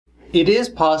It is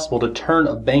possible to turn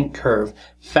a bank curve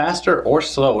faster or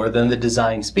slower than the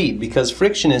design speed because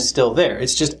friction is still there.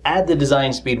 It's just at the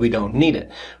design speed we don't need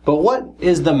it. But what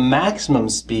is the maximum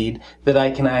speed that I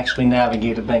can actually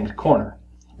navigate a banked corner?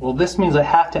 Well, this means I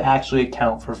have to actually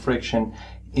account for friction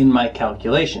in my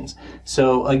calculations.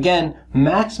 So again,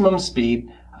 maximum speed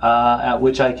at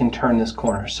which I can turn this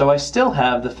corner. So I still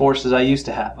have the forces I used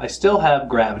to have. I still have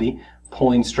gravity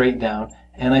pulling straight down,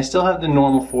 and I still have the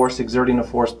normal force exerting a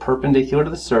force perpendicular to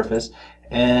the surface,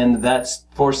 and that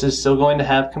force is still going to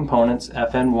have components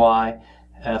Fny,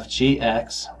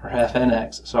 Fgx, or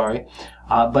Fnx, sorry.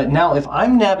 But now if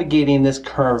I'm navigating this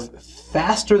curve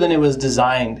faster than it was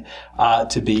designed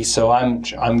to be, so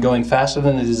I'm going faster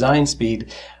than the design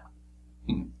speed,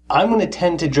 I'm going to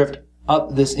tend to drift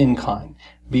up this incline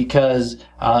because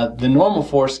the normal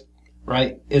force,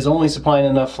 right, is only supplying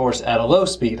enough force at a low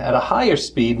speed. At a higher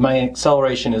speed, my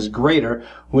acceleration is greater,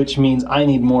 which means I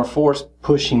need more force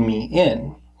pushing me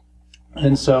in.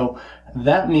 And so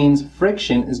that means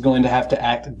friction is going to have to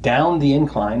act down the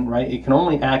incline, right? It can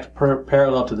only act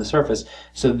parallel to the surface.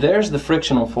 So there's the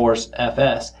frictional force,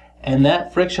 Fs, and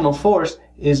that frictional force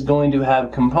is going to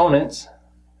have components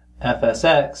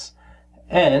Fsx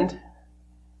and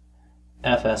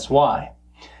Fsy.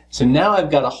 So now I've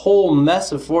got a whole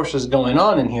mess of forces going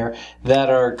on in here that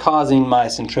are causing my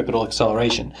centripetal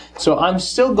acceleration. So I'm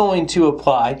still going to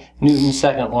apply Newton's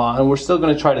second law, and we're still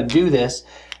going to try to do this,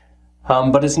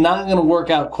 but it's not going to work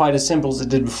out quite as simple as it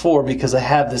did before because I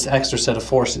have this extra set of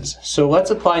forces. So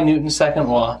let's apply Newton's second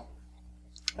law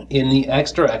in the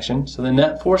x direction. So the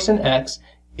net force in x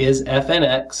is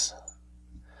Fnx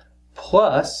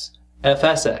plus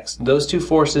Fsx. Those two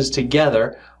forces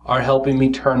together are helping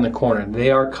me turn the corner. They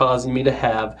are causing me to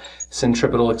have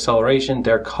centripetal acceleration.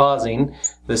 They're causing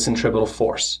the centripetal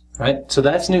force, right? So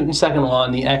that's Newton's second law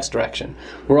in the x direction.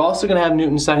 We're also going to have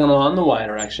Newton's second law in the y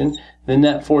direction. The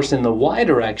net force in the y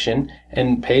direction,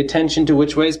 and pay attention to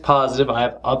which way is positive. I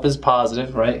have up is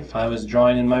positive, right? If I was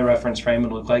drawing in my reference frame, it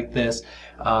would look like this.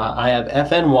 I have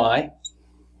Fny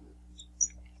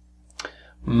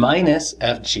minus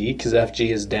Fg, because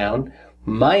Fg is down,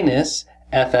 minus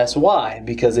Fsy,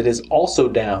 because it is also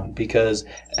down, because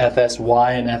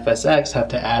Fsy and Fsx have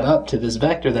to add up to this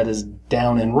vector that is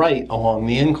down and right along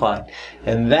the incline.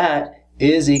 And that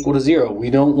is equal to 0.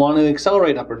 We don't want to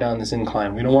accelerate up or down this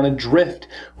incline. We don't want to drift.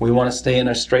 We want to stay in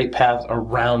a straight path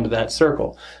around that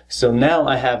circle. So now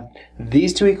I have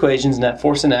these two equations, net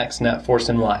force in x, net force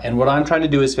in y. And what I'm trying to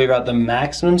do is figure out the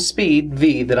maximum speed,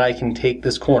 v, that I can take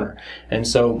this corner. And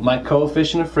so my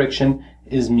coefficient of friction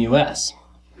is mu s.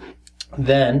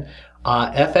 Then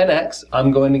Fnx,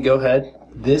 I'm going to go ahead.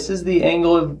 This is the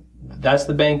angle of, that's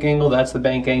the bank angle, that's the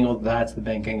bank angle, that's the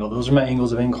bank angle. Those are my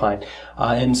angles of incline.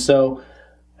 And so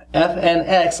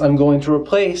Fnx I'm going to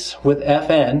replace with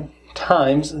Fn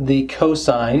times the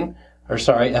cosine, or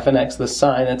sorry, Fnx, the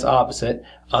sine that's opposite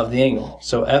of the angle.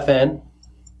 So Fn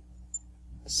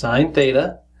sine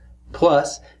theta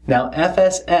plus, now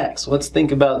Fsx, let's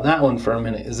think about that one for a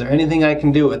minute. Is there anything I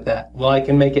can do with that? Well, I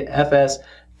can make it Fs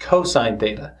cosine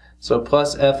theta. So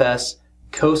plus Fs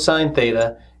cosine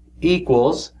theta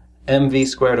equals mv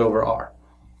squared over r.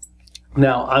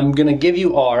 Now, I'm going to give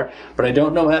you r, but I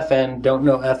don't know Fn, don't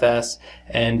know Fs,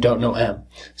 and don't know m.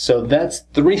 So that's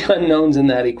three unknowns in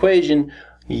that equation.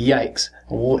 Yikes.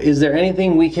 Well, is there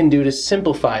anything we can do to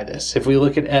simplify this if we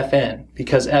look at Fn?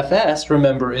 Because Fs,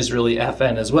 remember, is really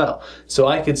Fn as well. So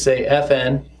I could say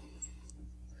Fn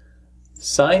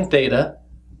sine theta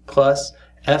plus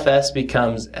Fs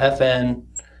becomes Fn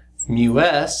mu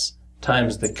s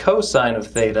times the cosine of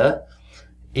theta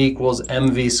equals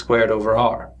mv squared over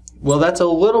r. Well, that's a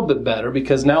little bit better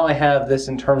because now I have this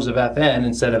in terms of Fn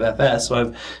instead of Fs, so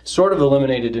I've sort of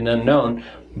eliminated an unknown,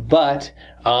 but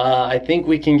I think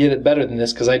we can get it better than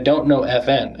this because I don't know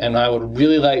Fn, and I would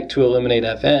really like to eliminate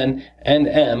Fn and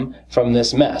m from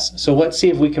this mess. So let's see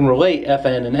if we can relate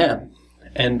Fn and m.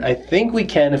 And I think we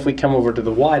can if we come over to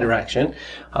the y direction.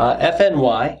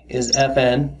 Fny is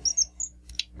Fn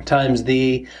times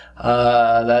the,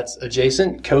 that's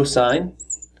adjacent cosine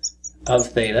of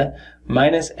theta,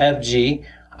 minus Fg,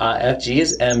 Fg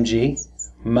is mg,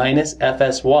 minus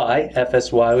Fsy,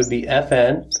 Fsy would be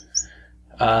Fn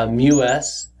mu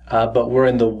s, but we're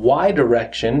in the y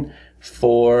direction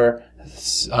for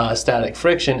static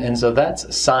friction, and so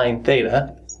that's sine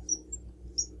theta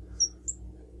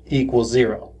equals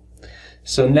 0.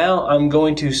 So now I'm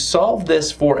going to solve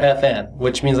this for Fn,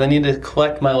 which means I need to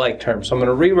collect my like terms. So I'm going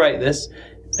to rewrite this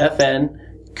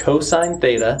Fn cosine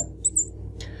theta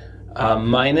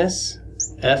minus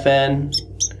Fn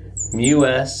mu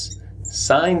s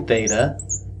sine theta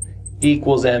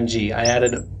equals mg. I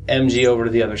added mg over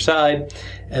to the other side,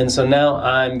 and so now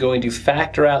I'm going to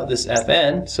factor out this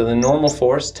Fn, so the normal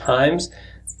force times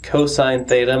cosine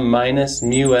theta minus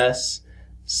mu s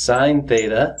sine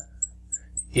theta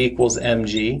equals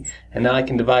mg, and now I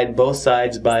can divide both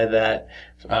sides by that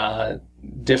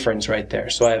difference right there.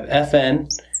 So I have Fn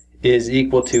is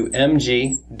equal to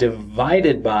mg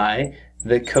divided by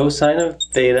the cosine of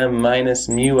theta minus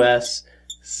mu s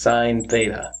sine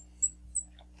theta.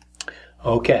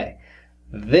 Okay,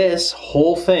 this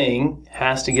whole thing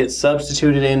has to get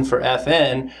substituted in for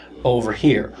Fn over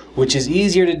here, which is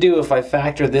easier to do if I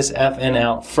factor this Fn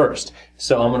out first.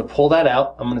 So I'm going to pull that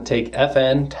out. I'm going to take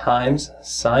Fn times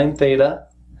sine theta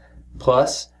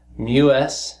plus mu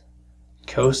s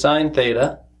cosine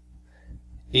theta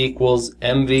equals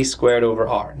mv squared over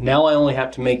r. Now I only have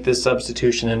to make this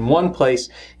substitution in one place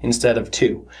instead of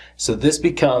two. So this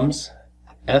becomes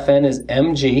Fn is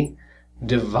mg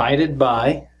divided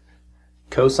by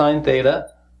cosine theta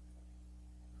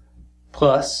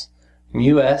plus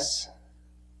mu s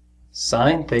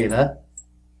sine theta,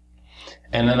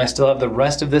 and then I still have the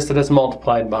rest of this that is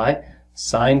multiplied by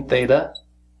sine theta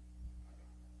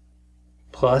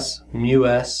plus mu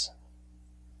s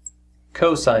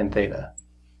cosine theta.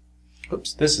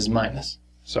 Oops, this is minus,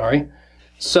 sorry.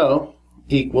 So,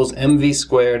 equals mv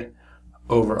squared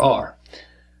over r.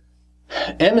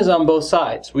 M is on both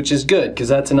sides, which is good because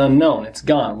that's an unknown. It's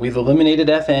gone. We've eliminated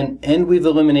Fn and we've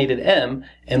eliminated M,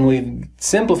 and we've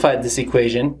simplified this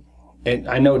equation.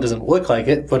 I know it doesn't look like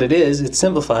it, but it is. It's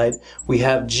simplified. We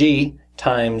have G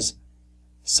times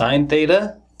sine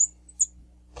theta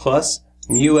plus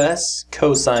mu s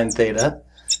cosine theta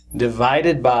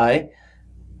divided by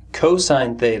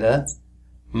cosine theta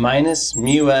minus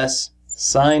mu s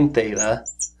sine theta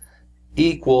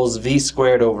equals v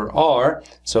squared over r.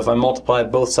 So if I multiply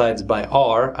both sides by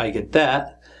r, I get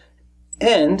that.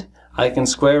 And I can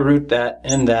square root that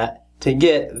and that to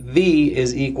get v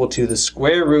is equal to the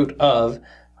square root of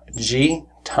g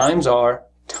times r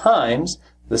times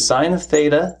the sine of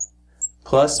theta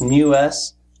plus mu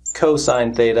s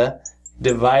cosine theta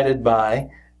divided by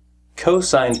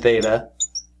cosine theta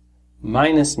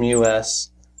minus mu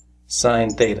s sine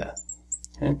theta.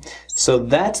 Okay. So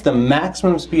that's the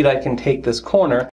maximum speed I can take this corner.